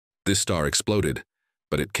This star exploded,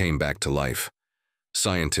 but it came back to life.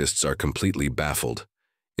 Scientists are completely baffled.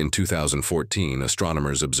 In 2014,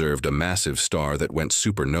 astronomers observed a massive star that went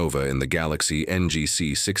supernova in the galaxy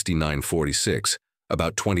NGC 6946,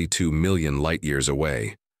 about 22 million light-years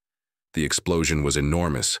away. The explosion was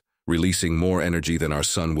enormous, releasing more energy than our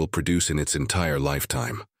sun will produce in its entire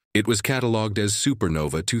lifetime. It was catalogued as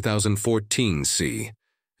Supernova 2014c,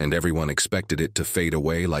 and everyone expected it to fade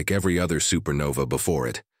away like every other supernova before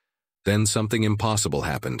it. Then something impossible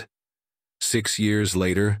happened. 6 years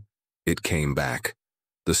later, it came back.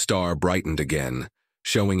 The star brightened again,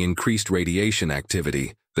 showing increased radiation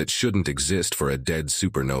activity that shouldn't exist for a dead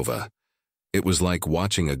supernova. It was like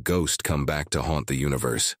watching a ghost come back to haunt the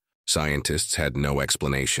universe. Scientists had no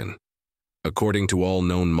explanation. According to all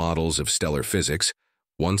known models of stellar physics,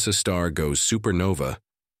 once a star goes supernova,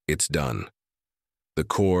 it's done. The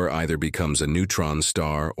core either becomes a neutron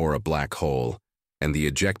star or a black hole, and the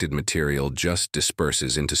ejected material just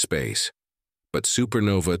disperses into space. But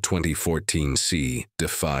Supernova 2014c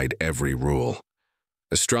defied every rule.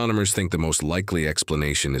 Astronomers think the most likely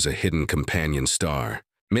explanation is a hidden companion star.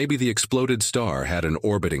 Maybe the exploded star had an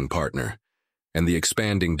orbiting partner, and the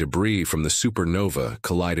expanding debris from the supernova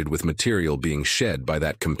collided with material being shed by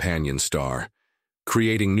that companion star,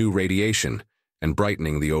 creating new radiation and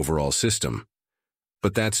brightening the overall system.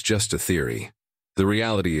 But that's just a theory. The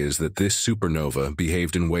reality is that this supernova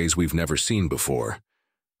behaved in ways we've never seen before,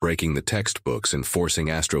 breaking the textbooks and forcing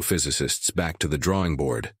astrophysicists back to the drawing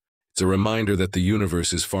board. It's a reminder that the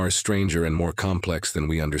universe is far stranger and more complex than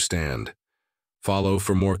we understand. Follow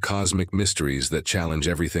for more cosmic mysteries that challenge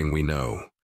everything we know.